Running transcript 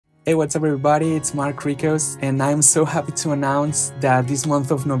Hey, what's up everybody, it's Marc and I'm so happy to announce that this month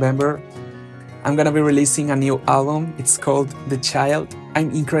of November I'm gonna be releasing a new album. It's called The Child.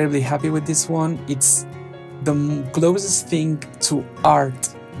 I'm incredibly happy with this one. It's the closest thing to art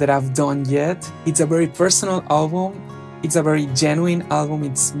that I've done yet. It's a very personal album. It's a very genuine album.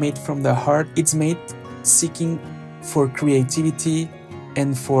 It's made from the heart. It's made seeking for creativity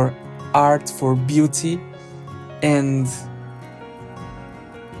and for art, for beauty. And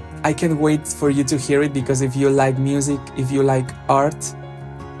I can't wait for you to hear it, because if you like music, if you like art,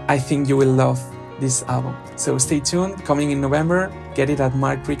 I think you will love this album. So stay tuned, coming in November. Get it at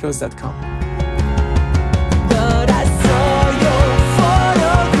marcricos.com.